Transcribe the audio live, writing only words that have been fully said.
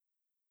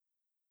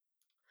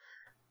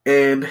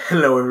And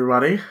hello,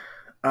 everybody.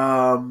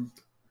 Um,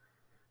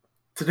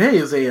 Today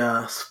is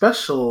a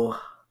special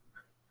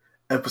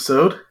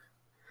episode.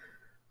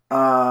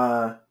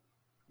 Uh,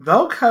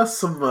 Valk has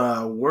some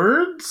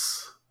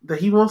words that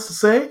he wants to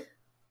say.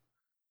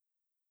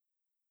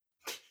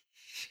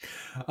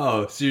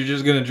 Oh, so you're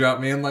just gonna drop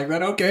me in like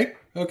that? Okay,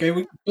 okay,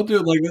 we'll do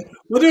it like that.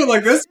 We'll do it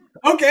like this.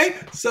 Okay.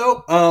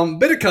 So,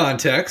 bit of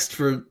context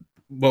for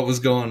what was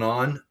going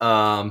on.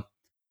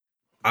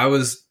 I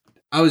was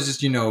I was just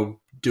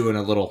doing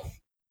a little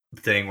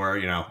thing where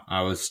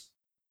I was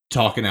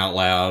talking out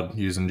loud,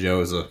 using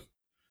Joe as a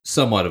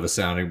somewhat of a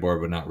sounding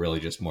board, but not really,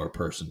 just more a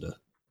person to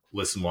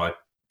listen while I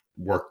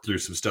work through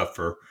some stuff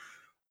for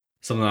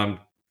something I'm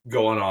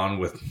going on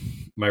with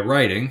my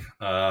writing.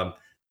 That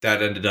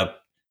ended up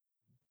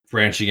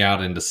branching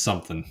out into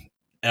something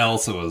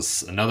else. It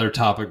was another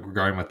topic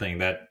regarding my thing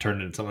that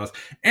turned into something else.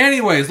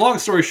 Anyways, long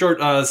story short,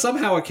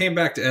 somehow it came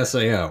back to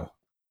SAO.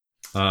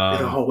 It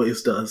Um,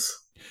 always does.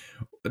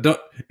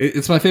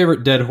 it's my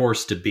favorite dead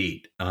horse to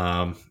beat.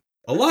 A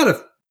lot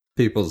of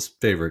people's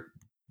favorite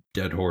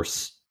dead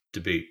horse to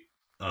beat.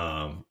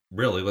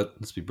 Really,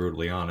 let's be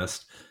brutally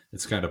honest.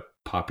 It's kind of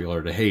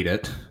popular to hate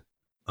it.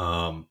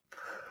 Um,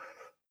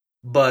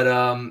 but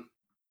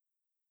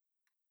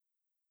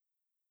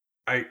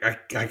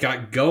I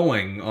got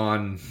going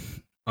on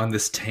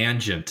this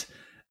tangent,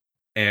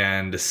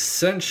 and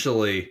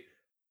essentially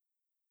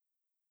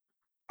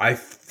I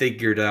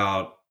figured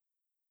out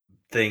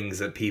things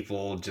that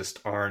people just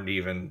aren't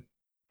even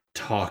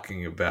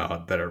talking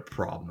about that are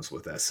problems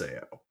with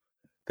SAO.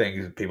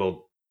 Things that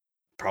people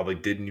probably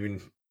didn't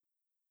even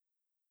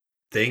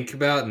think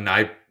about, and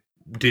I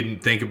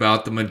didn't think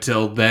about them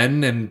until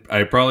then, and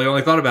I probably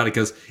only thought about it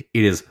because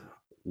it is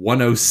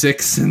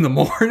 1:06 in the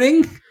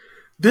morning.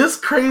 This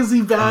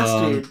crazy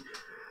bastard Um,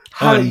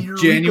 had a on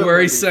eureka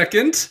January moment.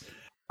 2nd.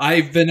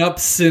 I've been up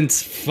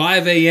since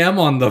 5 a.m.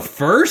 on the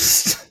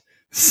 1st.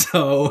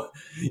 So,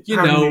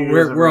 How many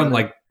years have we're on running?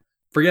 like,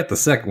 forget the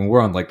second one,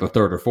 we're on like the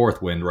third or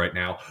fourth wind right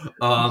now.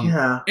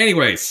 Yeah.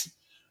 Anyways,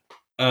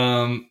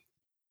 um,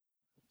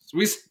 so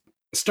we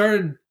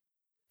started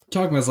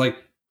talking. I was like,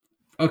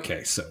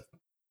 okay, so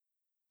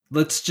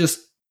let's just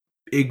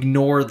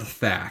ignore the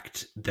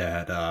fact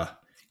that,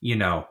 you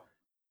know,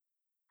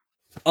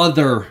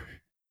 other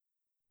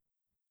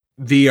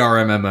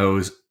VR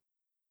MMOs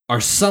are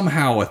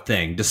somehow a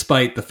thing,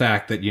 despite the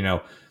fact that,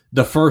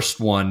 the first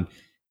one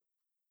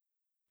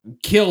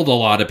killed a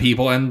lot of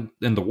people, and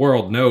the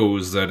world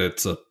knows that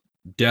it's a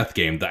death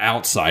game. The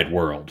outside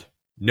world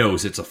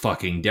knows it's a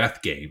fucking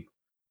death game.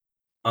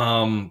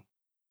 Um,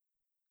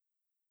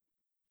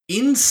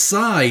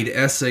 Inside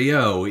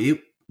SAO, it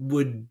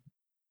would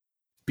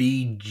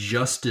be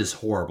just as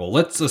horrible.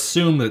 Let's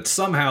assume that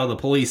somehow the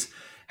police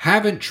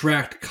haven't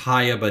tracked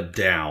Kayaba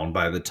down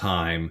by the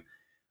time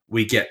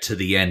we get to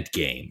the end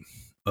game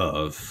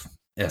of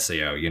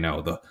SAO,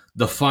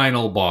 the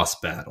final boss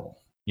battle.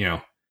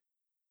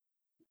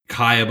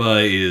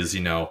 Kayaba is,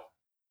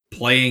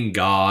 playing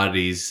God.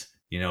 He's,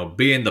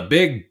 being the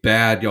big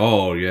bad.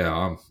 Oh yeah,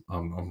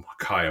 I'm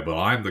Kayaba.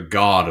 I'm the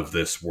god of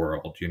this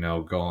world.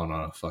 Going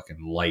on a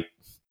fucking light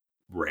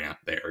rant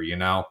there. I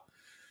don't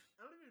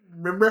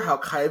even remember how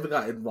Kaiba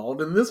got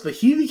involved in this, but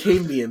he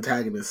became the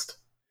antagonist.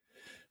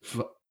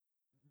 F-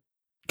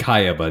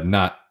 Kayaba,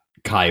 not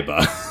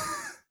Kaiba.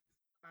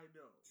 I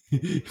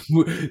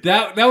know.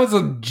 that was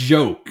a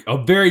joke, a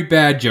very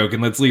bad joke,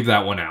 and let's leave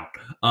that one out.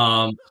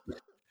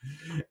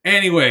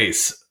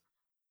 Anyways,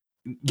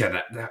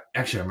 yeah, that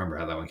actually I remember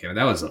how that one came out.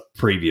 That was a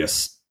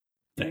previous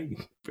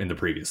thing in the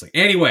previous thing.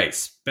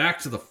 Anyways, back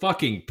to the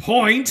fucking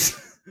point.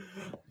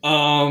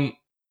 um,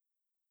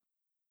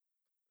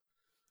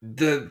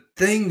 the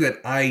thing that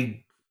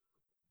I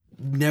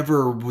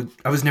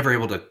was never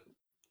able to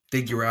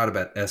figure out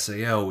about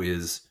SAO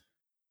is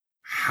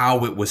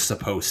how it was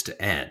supposed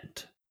to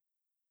end,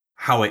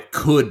 how it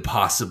could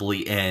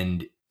possibly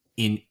end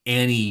in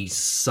any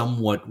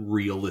somewhat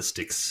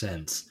realistic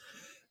sense,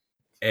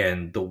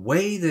 and the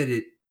way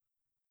that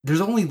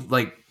there's only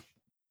like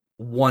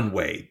one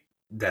way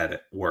that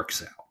it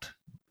works out.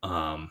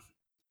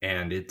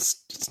 And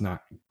it's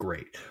not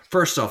great.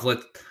 First off,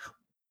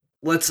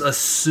 let's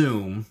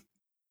assume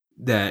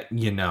that,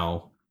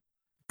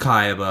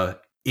 Kaiba,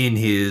 in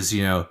his,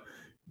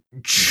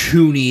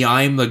 Chuny,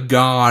 I'm the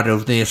god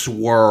of this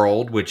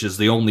world, which is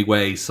the only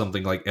way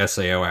something like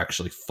SAO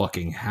actually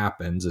fucking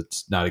happens.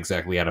 It's not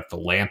exactly out of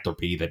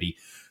philanthropy that he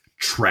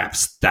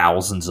traps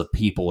thousands of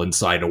people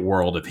inside a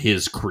world of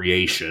his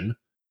creation.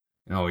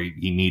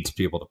 He needs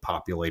people to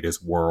populate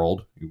his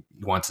world. He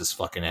wants his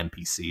fucking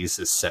NPCs,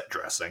 his set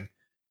dressing.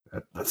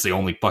 That's the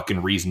only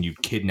fucking reason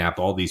you'd kidnap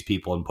all these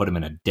people and put them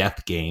in a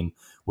death game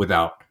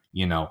without,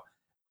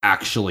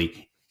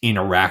 actually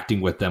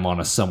interacting with them on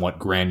a somewhat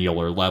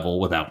granular level,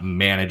 without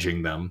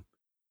managing them.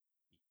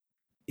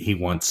 He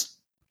wants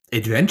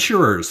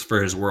adventurers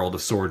for his world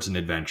of swords and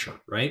adventure,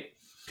 right?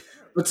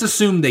 Let's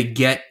assume they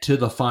get to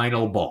the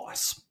final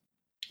boss,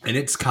 and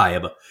it's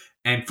Kayaba.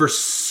 And for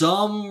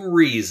some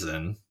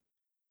reason,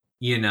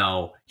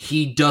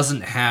 he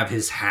doesn't have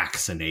his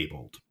hacks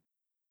enabled.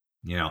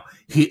 You know,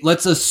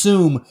 let's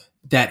assume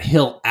that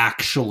he'll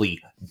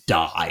actually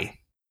die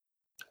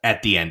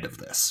at the end of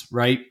this,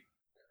 right?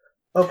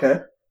 Okay.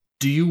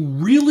 Do you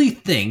really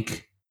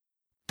think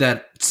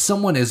that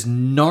someone as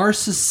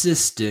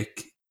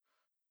narcissistic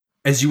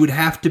as you would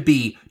have to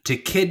be to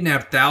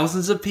kidnap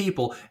thousands of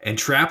people and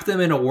trap them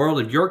in a world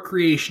of your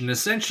creation,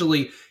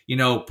 essentially, you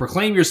know,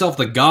 proclaim yourself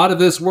the god of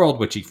this world,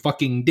 which he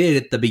fucking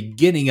did at the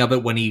beginning of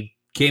it when he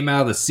came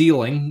out of the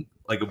ceiling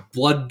like a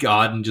blood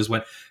god and just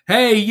went,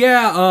 hey,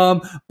 yeah,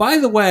 by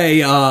the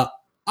way,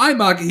 I'm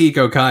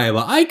Akihiko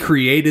Kaiba. I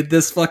created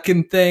this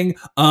fucking thing.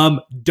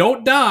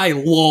 Don't die,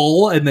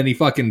 lol. And then he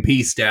fucking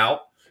peaced out,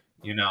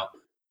 you know,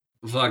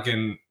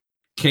 fucking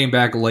came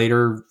back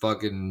later,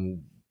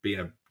 fucking being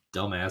a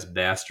dumbass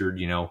bastard,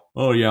 you know.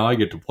 Oh yeah, I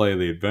get to play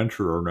the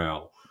adventurer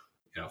now.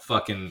 You know,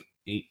 fucking,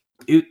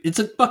 it's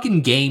a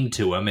fucking game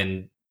to him,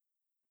 and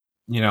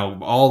you know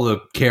all the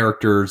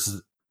characters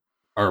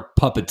are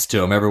puppets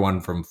to him.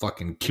 Everyone from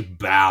fucking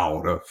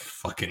Kibao to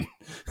fucking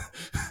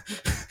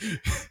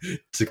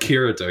to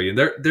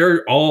Kirito.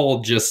 They're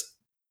all just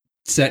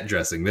set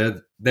dressing.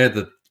 They're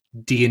the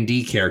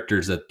D&D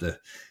characters that the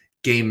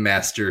game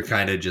master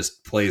kind of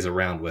just plays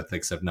around with,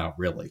 except not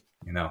really,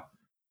 you know.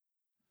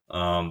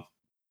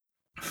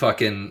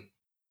 Fucking,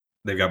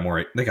 they got more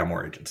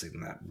agency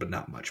than that, but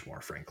not much more,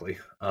 frankly.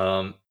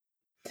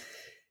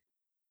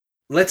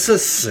 Let's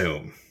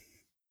assume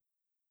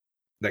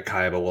that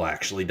Kaiba will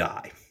actually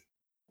die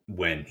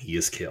when he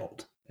is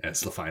killed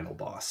as the final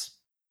boss.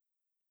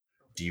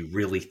 Do you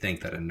really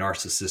think that a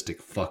narcissistic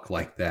fuck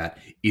like that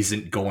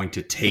isn't going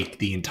to take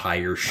the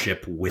entire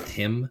ship with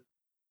him?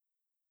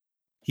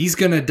 He's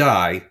gonna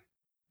die,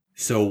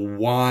 so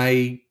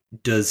why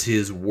does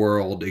his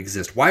world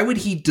exist? Why would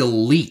he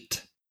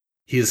delete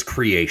his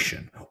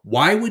creation?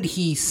 Why would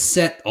he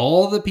set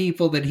all the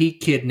people that he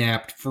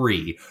kidnapped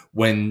free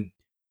when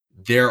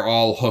they're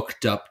all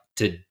hooked up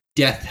to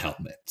death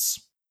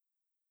helmets?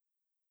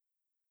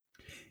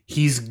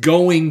 He's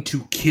going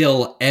to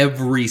kill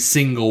every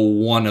single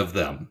one of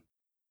them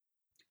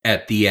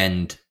at the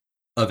end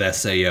of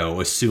SAO,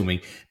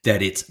 assuming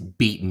that it's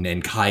beaten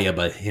and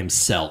Kaiba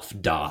himself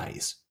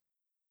dies.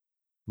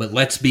 But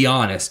let's be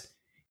honest,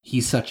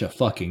 he's such a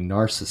fucking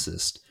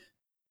narcissist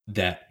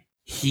that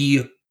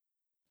he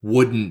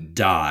wouldn't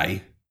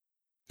die,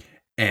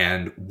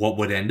 and what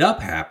would end up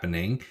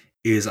happening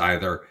is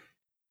either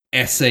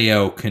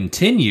SAO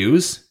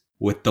continues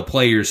with the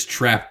players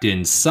trapped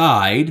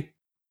inside,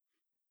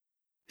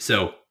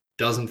 so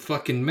doesn't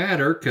fucking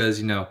matter because,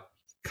 you know,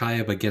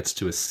 Kaiba gets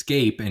to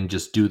escape and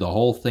just do the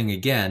whole thing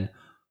again,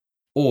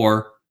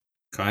 or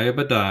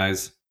Kaiba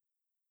dies,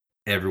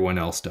 everyone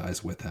else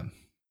dies with him.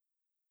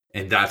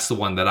 And that's the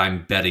one that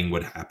I'm betting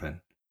would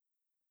happen.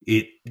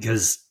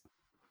 Because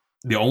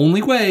the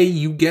only way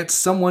you get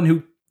someone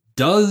who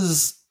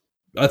does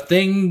a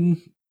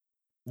thing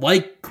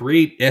like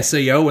create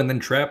SAO and then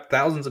trap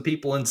thousands of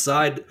people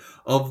inside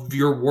of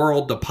your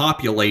world to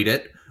populate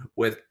it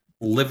with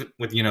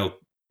you know,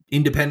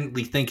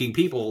 independently thinking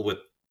people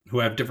who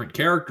have different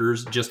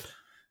characters, just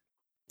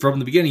from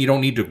the beginning, you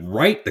don't need to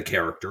write the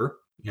character,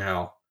 you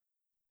know.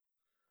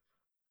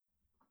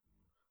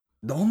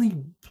 The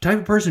only type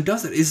of person who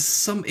does it is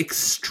some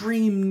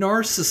extreme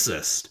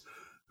narcissist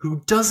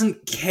who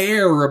doesn't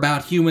care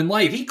about human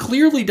life. He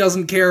clearly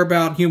doesn't care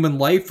about human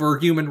life or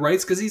human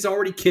rights because he's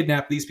already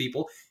kidnapped these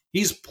people.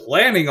 He's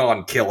planning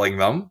on killing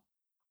them.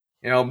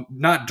 You know,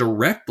 not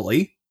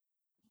directly,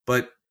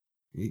 but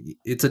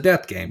it's a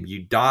death game.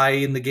 You die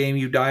in the game,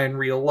 you die in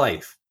real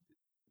life.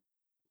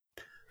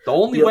 The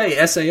only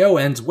way SAO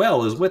ends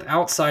well is with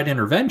outside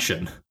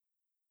intervention.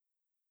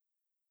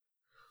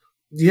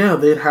 Yeah,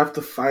 they'd have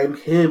to find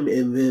him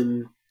and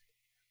then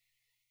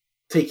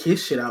take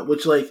his shit out,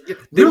 which, like,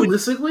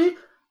 realistically,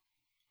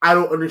 I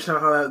don't understand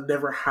how that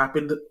never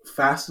happened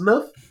fast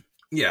enough.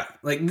 Yeah,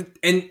 like,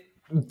 and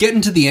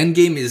getting to the end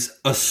game is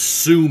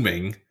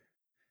assuming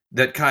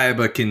that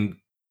Kaiba can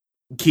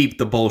keep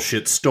the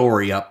bullshit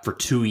story up for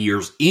 2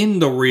 years in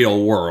the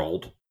real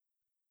world.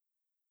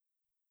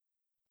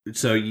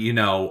 So, you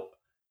know,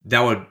 that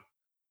would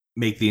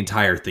make the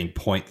entire thing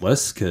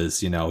pointless,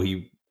 because, you know,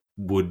 he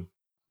wouldn't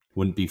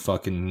be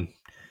fucking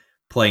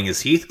playing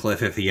as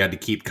Heathcliff if he had to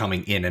keep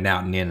coming in and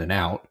out and in and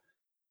out.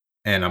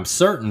 And I'm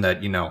certain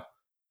that, you know,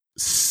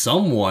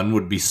 someone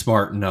would be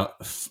smart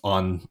enough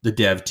on the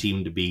dev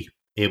team to be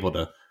able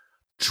to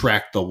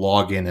track the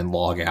login and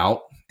log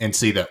out and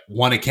see that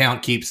one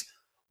account keeps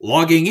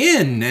logging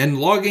in and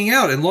logging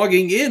out and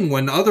logging in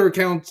when other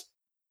accounts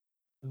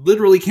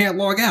literally can't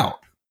log out.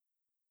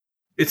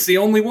 It's the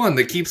only one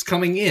that keeps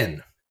coming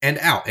in and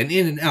out and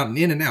in and out and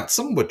in and out.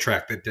 Someone would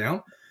track that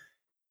down.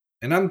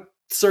 And I'm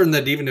certain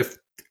that even if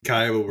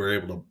Kaiba were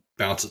able to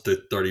bounce it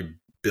through 30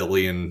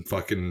 billion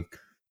fucking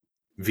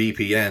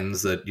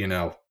VPNs, that, you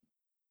know,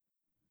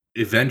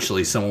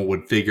 eventually someone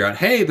would figure out,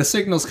 hey, the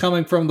signal's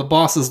coming from the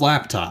boss's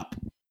laptop.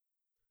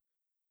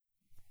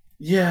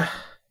 Yeah.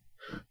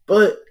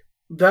 But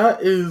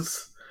that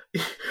is,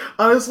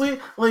 honestly,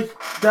 like,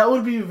 that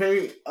would be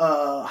very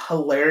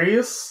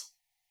hilarious,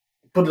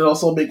 but it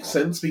also makes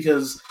sense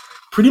because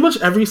pretty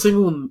much every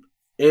single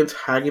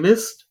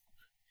antagonist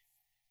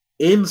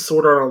in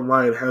Sword Art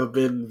Online have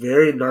been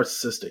very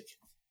narcissistic.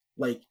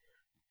 Like,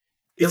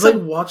 it's like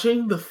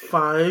watching the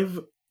 5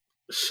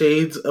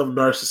 shades of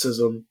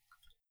narcissism.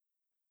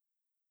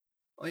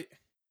 Like,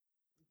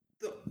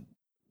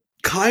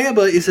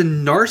 Kayaba is a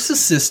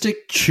narcissistic,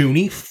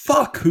 chuny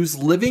fuck who's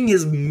living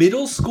his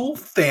middle school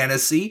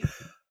fantasy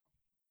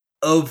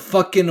of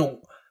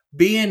fucking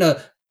being a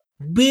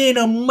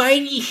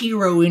mighty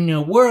hero in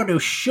a world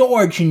of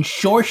swords and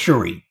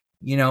sorcery.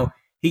 You know,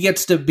 he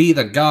gets to be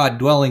the god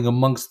dwelling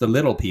amongst the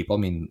little people. I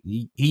mean,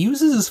 he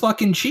uses his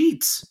fucking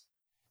cheats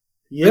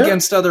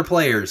against other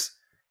players.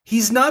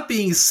 He's not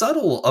being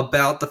subtle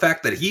about the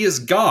fact that he is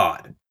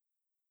God.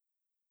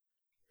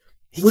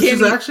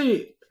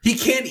 He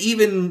can't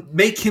even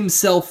make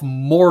himself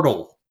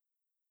mortal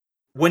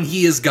when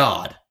he is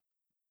God.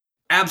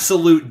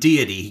 Absolute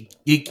deity.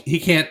 He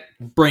can't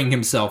bring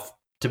himself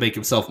to make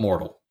himself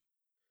mortal.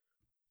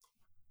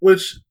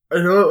 Which,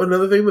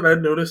 another thing that I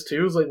noticed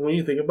too is, like, when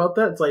you think about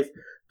that, it's like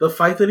the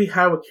fight that he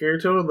had with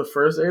Kirito in the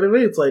first anime,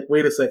 it's like,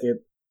 wait a second.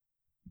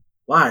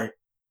 Why?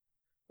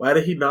 Why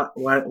did he not?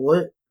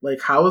 What?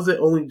 Like, how is it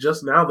only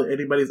just now that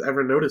anybody's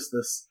ever noticed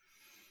this?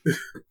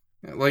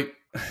 Like,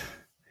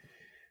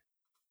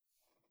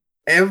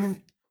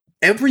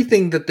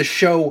 everything that the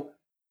show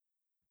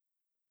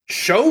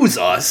shows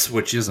us,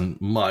 which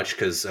isn't much,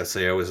 because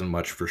SAO isn't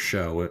much for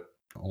show, it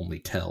only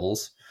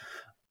tells,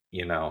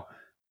 you know.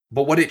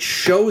 But what it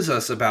shows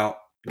us about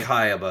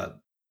Kayaba,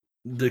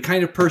 the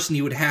kind of person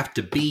he would have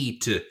to be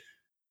to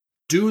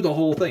do the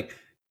whole thing,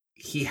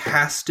 he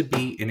has to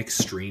be an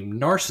extreme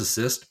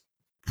narcissist,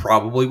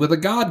 probably with a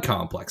god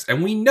complex.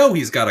 And we know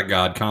he's got a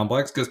god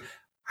complex, because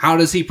how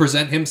does he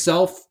present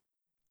himself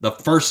the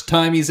first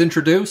time he's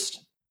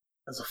introduced?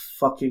 As a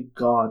fucking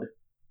god.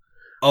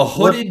 A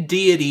hooded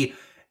deity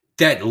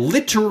that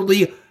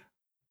literally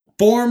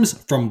forms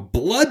from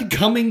blood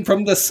coming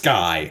from the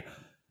sky.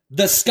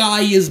 The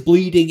sky is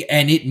bleeding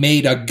and it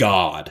made a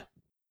god.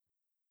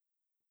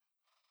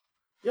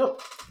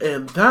 Yep.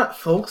 And that,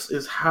 folks,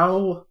 is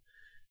how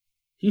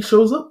he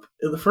shows up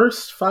in the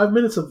first 5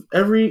 minutes of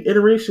every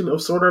iteration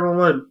of Sword Art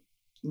Online.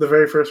 The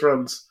very first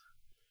runs.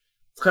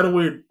 It's kind of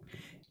weird.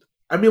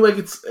 I mean, like,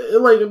 it's,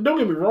 like, don't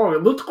get me wrong,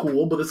 it looked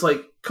cool, but it's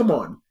like, come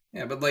on.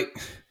 Yeah, but, like,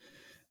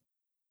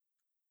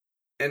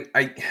 and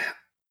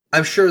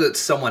I'm sure that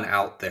someone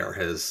out there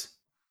has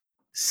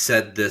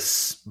said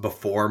this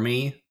before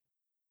me,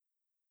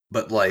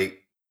 but,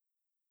 like,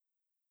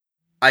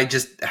 I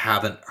just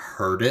haven't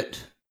heard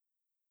it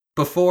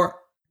before.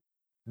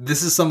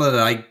 This is something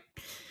that I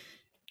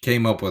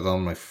came up with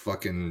on my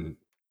fucking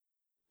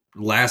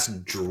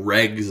last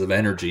dregs of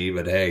energy,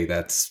 but hey,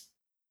 that's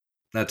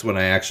when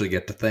I actually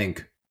get to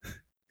think.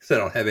 Because I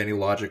don't have any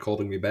logic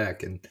holding me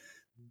back, and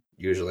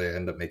usually I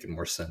end up making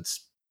more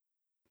sense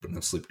when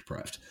I'm sleep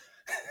deprived.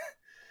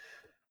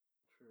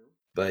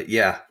 But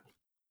yeah,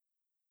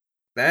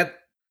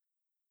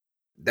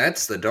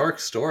 that's the dark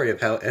story of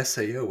how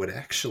SAO would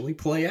actually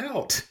play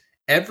out.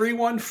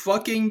 Everyone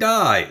fucking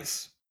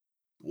dies.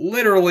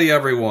 Literally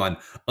everyone.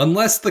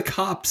 Unless the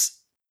cops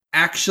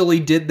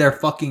actually did their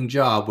fucking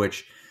job,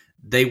 which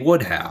they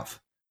would have.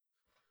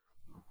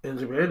 In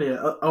Japan,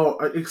 yeah.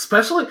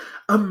 Especially,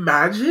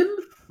 imagine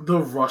the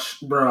rush,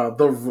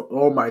 bruh.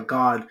 Oh my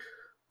god.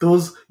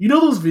 Those, you know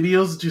those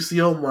videos that you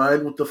see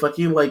online with the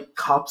fucking, like,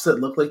 cops that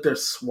look like they're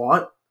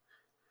SWAT?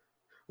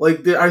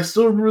 Like, I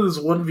still remember this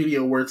one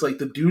video where it's like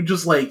the dude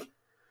just, like,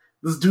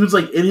 this dude's,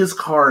 like, in his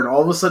car, and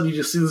all of a sudden you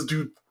just see this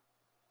dude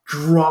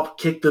drop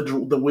kick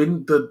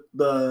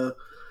the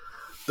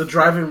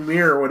driving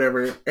mirror or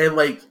whatever, and,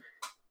 like,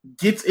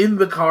 gets in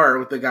the car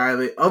with the guy,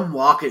 they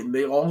unlock it, and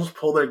they all just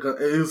pull their gun.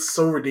 It is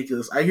so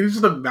ridiculous. I can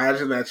just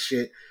imagine that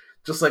shit.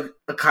 Just, like,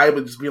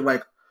 Akaiba just being,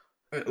 like,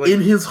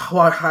 in his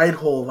hide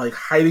hole, like,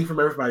 hiding from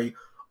everybody.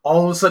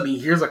 All of a sudden, he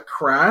hears a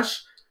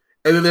crash,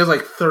 and then there's,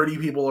 like, 30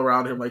 people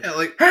around him, like,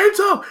 hands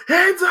up,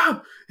 hands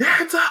up,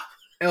 hands up.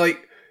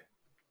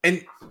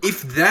 And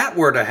if that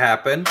were to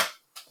happen,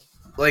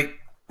 like,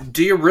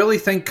 do you really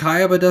think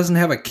Kayaba doesn't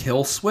have a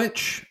kill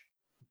switch?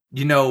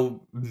 You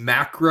know,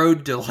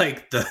 macroed to,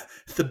 like, the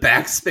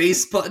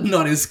backspace button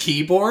on his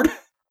keyboard?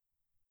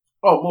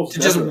 Oh, most to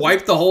definitely. Just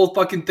wipe the whole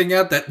fucking thing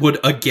out that would,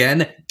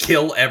 again,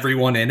 kill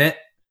everyone in it?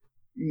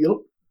 Yep.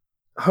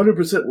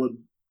 100% would.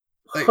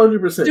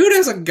 100%. Like, dude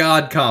has a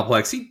god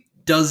complex.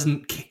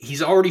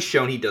 He's already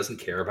shown he doesn't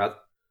care about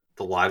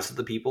the lives of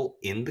the people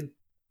in the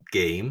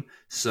game,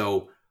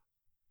 so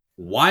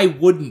why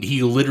wouldn't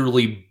he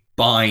literally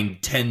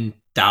bind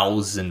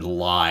 10,000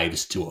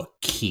 lives to a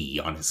key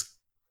on his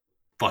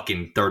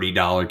fucking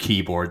 $30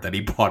 keyboard that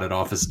he bought at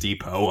Office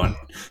Depot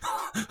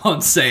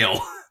on sale?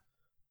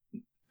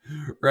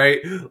 Right?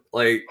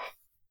 Like,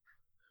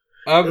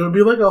 it would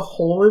be like a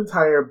whole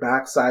entire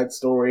backside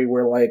story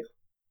where, like,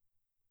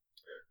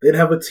 they'd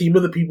have a team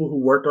of the people who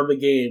worked on the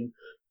game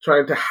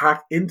trying to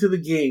hack into the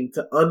game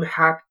to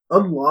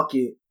unlock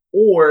it,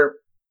 or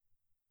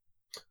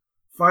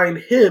find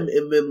him,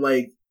 and then,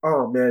 like,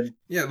 oh man.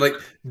 Yeah, like,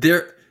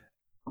 they're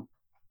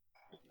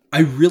I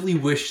really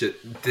wish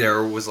that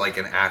there was like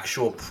an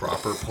actual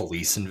proper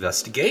police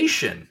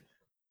investigation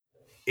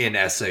in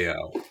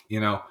SAO.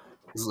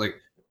 It's like,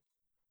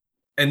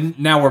 and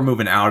now we're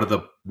moving out of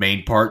the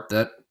main part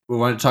that we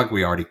want to talk.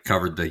 We already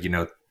covered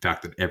the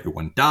fact that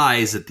everyone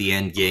dies at the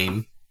end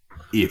game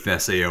if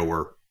SAO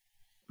were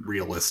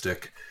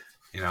realistic.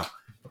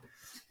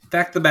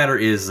 Fact of the matter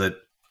is that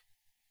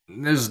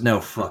there's no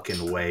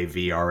fucking way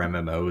VR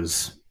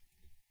MMOs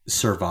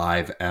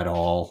survive at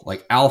all.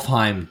 Like,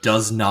 Alfheim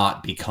does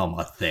not become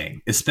a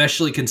thing,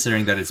 especially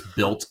considering that it's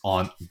built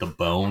on the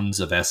bones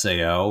of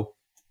SAO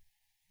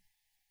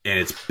and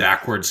it's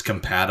backwards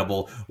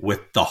compatible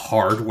with the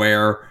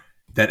hardware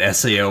that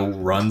SAO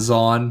runs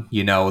on,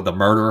 the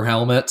murder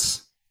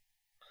helmets.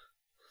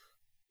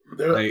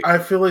 I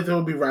feel like there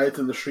will be riots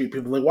in the street.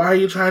 People like, why are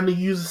you trying to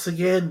use this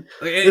again?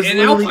 It's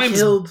literally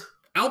killed.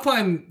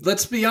 Alfheim,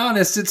 let's be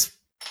honest, it's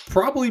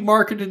probably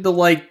marketed to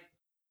like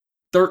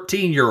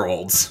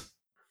 13-year-olds.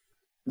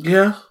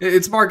 Yeah.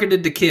 It's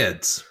marketed to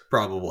kids,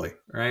 probably,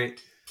 right?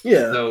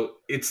 Yeah. So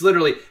it's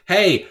literally,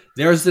 hey,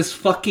 there's this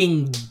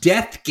fucking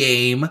death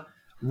game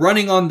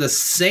running on the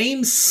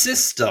same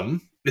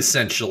system,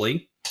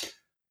 essentially,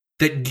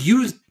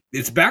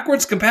 it's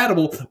backwards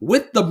compatible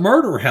with the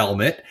murder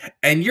helmet,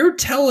 and you're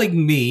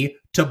telling me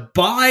to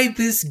buy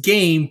this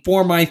game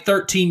for my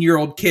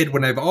 13-year-old kid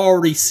when I've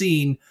already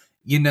seen,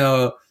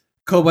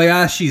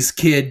 Kobayashi's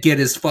kid get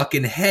his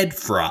fucking head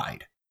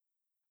fried.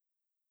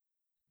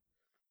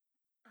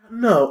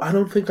 No, I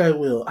don't think I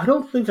will. I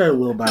don't think I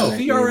will buy that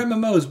VR game.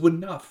 MMOs would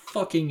not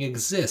fucking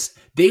exist.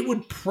 They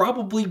would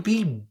probably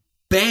be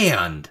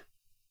banned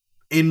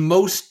in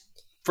most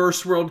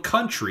first world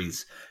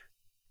countries.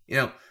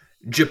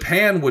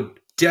 Japan would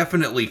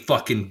definitely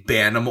fucking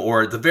ban them,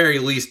 or at the very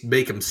least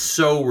make them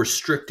so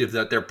restrictive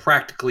that they're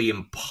practically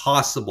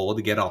impossible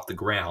to get off the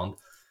ground.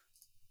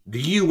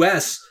 The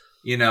US,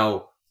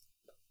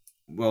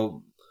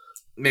 well,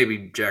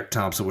 maybe Jack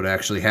Thompson would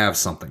actually have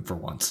something for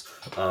once.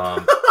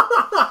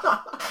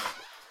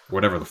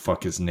 Whatever the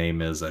fuck his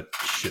name is, that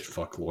shit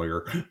fuck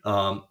lawyer.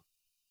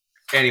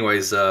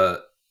 Anyways,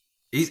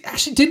 he's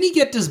actually, didn't he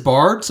get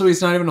disbarred so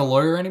he's not even a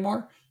lawyer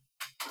anymore?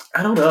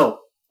 I don't know.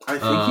 I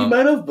think he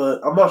might have,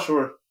 but I'm not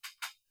sure.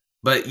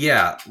 But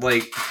yeah,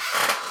 like,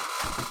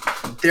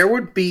 there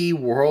would be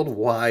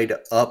worldwide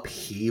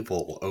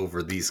upheaval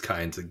over these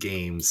kinds of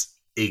games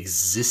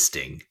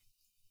existing.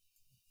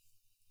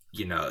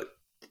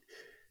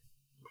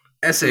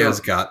 SAO's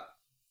got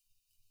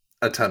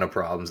a ton of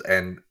problems,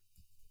 and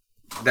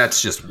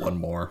that's just one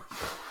more.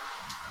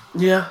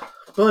 Yeah,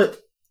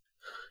 but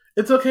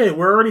it's okay.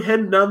 We're already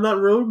heading down that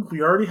road.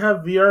 We already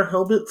have VR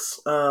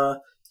helmets.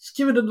 Just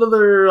give it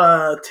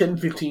another 10,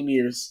 15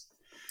 years.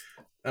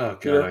 Oh,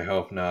 God, I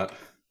hope not.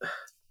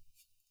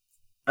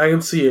 I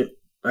can see it.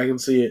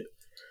 It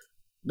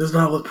does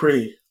not look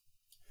pretty.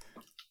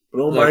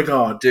 But my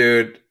God.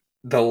 Dude,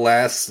 the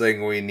last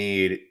thing we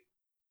need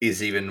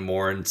is even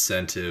more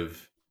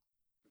incentive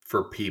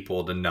for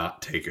people to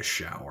not take a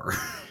shower.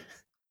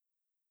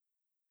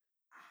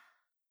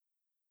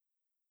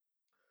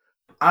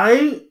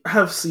 I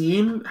have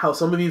seen how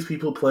some of these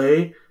people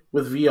play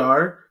with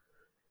VR,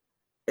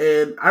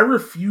 and I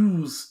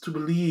refuse to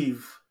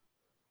believe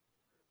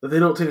that they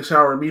don't take a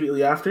shower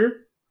immediately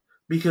after,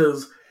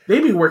 because they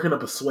be working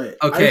up a sweat.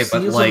 Okay,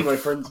 but like, my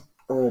friends,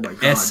 oh my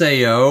God.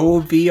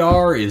 SAO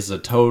VR is a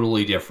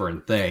totally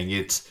different thing.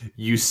 It's,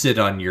 you sit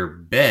on your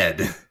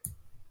bed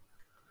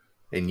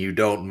and you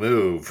don't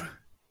move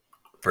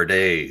for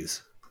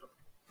days.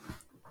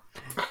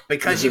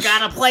 Because you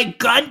gotta play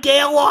Gun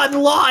Gale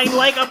online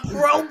like a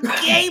pro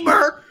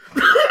gamer.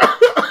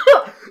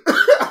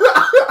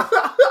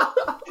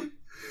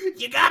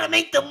 You gotta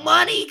make the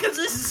money because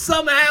this is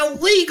somehow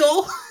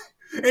legal.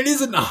 It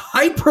isn't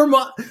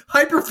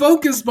hyper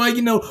focused by,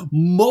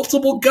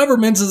 multiple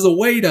governments as a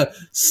way to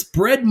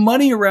spread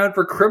money around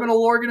for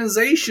criminal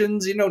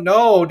organizations.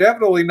 No,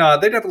 definitely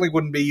not. They definitely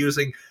wouldn't be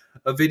using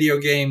a video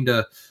game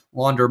to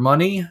launder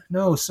money.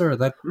 No, sir.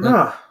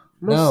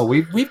 No,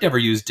 we've never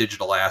used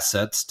digital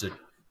assets to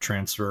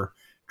transfer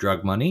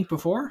drug money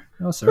before.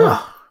 No, sir.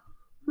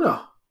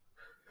 No,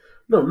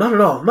 not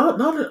at all.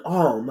 Not at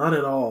all. Not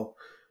at all.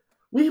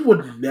 We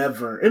would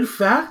never. In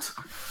fact,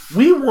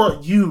 we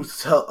want you to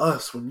tell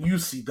us when you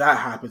see that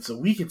happen so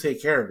we can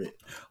take care of it.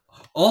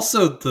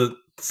 Also,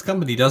 this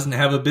company doesn't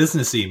have a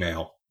business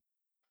email.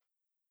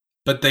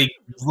 But they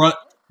run...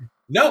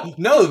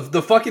 No,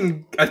 the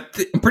fucking... I'm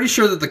pretty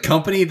sure that the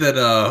company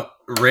that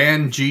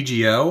ran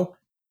GGO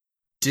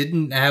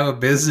didn't have a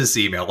business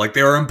email. Like,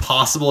 they were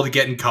impossible to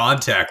get in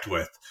contact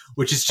with,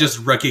 which is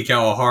just Reki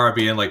Kawahara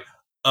being like,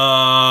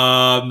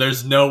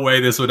 there's no way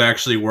this would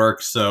actually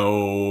work,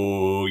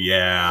 so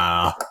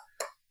yeah.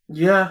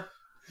 Yeah.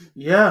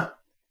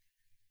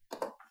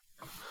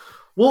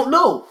 Well,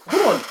 no,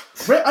 hold on.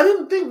 I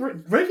didn't think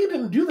Reki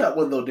didn't do that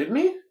one though, didn't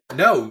he?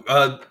 No,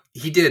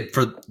 he did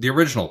for the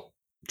original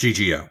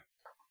GGO.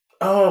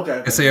 Oh,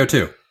 okay. SAO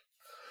 2.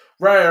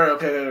 Right,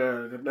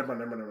 okay. Never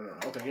mind.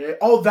 Okay.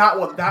 Oh, that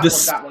one. Yeah.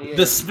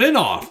 The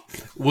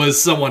spin-off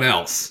was someone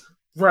else.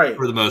 Right.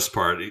 For the most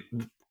part.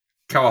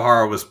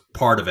 Kawahara was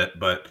part of it,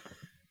 but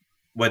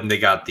when they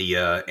got the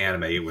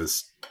anime, it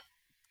was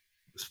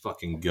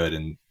fucking good,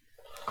 and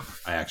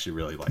I actually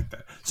really like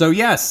that. So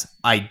yes,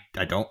 I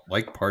don't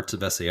like parts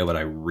of SAO, but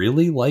I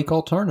really like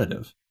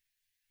Alternative.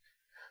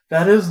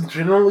 That is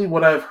generally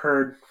what I've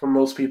heard from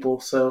most people,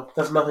 so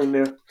that's nothing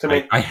new to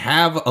me. I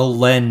have a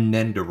Len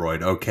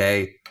Nendoroid,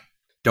 okay?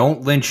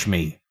 Don't lynch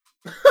me.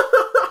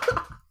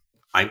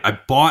 I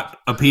bought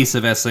a piece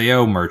of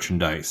SAO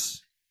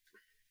merchandise.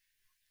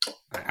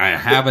 I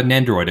have a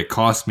Nendoroid. It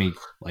cost me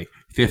like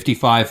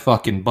 55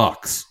 fucking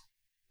bucks.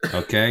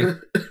 Okay?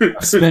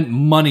 I've spent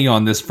money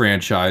on this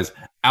franchise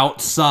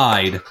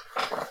outside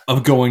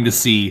of going to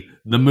see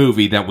the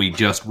movie that we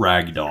just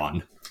ragged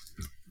on.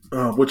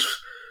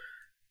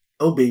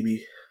 Oh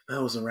baby,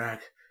 that was a rag.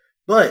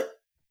 But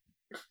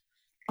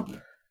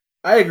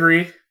I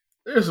agree.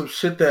 There's some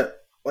shit that,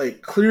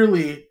 like,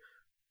 clearly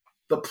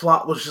the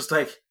plot was just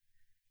like,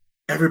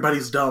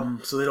 everybody's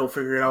dumb, so they don't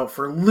figure it out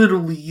for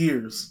literally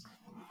years.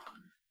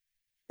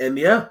 And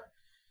yeah.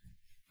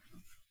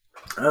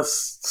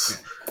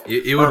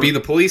 It would be the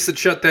police that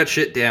shut that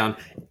shit down.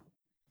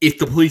 If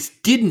the police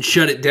didn't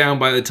shut it down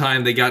by the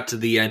time they got to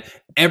the end,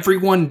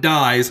 everyone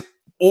dies,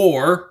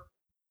 or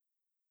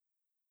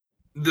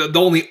the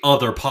only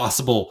other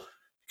possible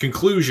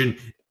conclusion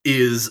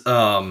is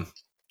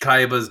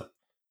Kayaba's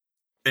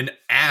an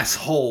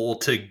asshole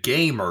to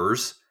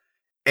gamers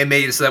and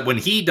made it so that when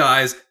he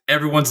dies,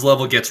 everyone's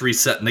level gets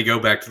reset and they go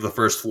back to the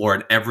first floor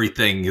and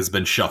everything has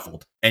been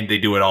shuffled and they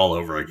do it all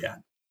over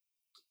again.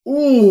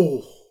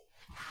 Ooh.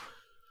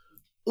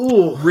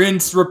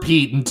 Rinse,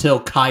 repeat until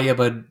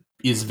Kayaba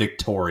is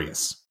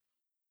victorious.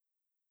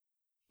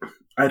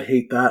 I'd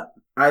hate that.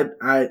 I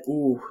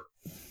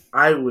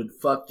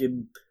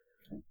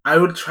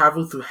would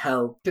travel through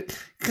hell.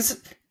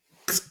 Because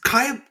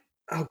Kayaba,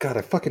 oh god,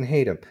 I fucking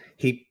hate him.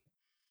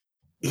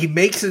 He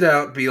makes it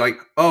out be like,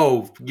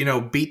 oh,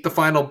 beat the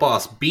final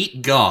boss,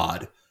 beat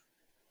God.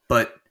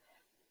 But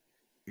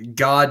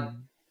God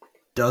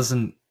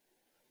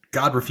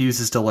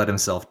refuses to let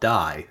himself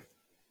die.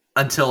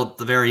 Until at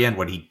the very end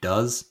when he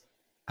does,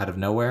 out of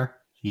nowhere,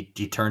 he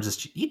turns his...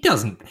 He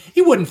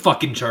wouldn't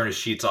fucking turn his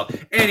sheets off.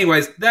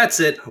 Anyways, that's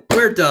it.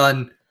 We're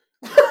done.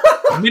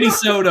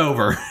 Mini-sode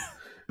over.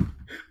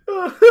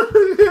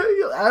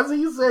 As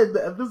he said,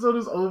 the episode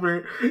is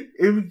over.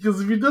 Because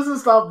if he doesn't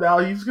stop now,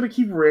 he's going to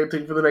keep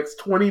ranting for the next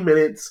 20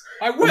 minutes.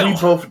 I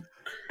will.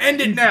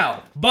 End it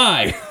now.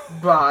 Bye.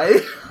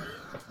 Bye.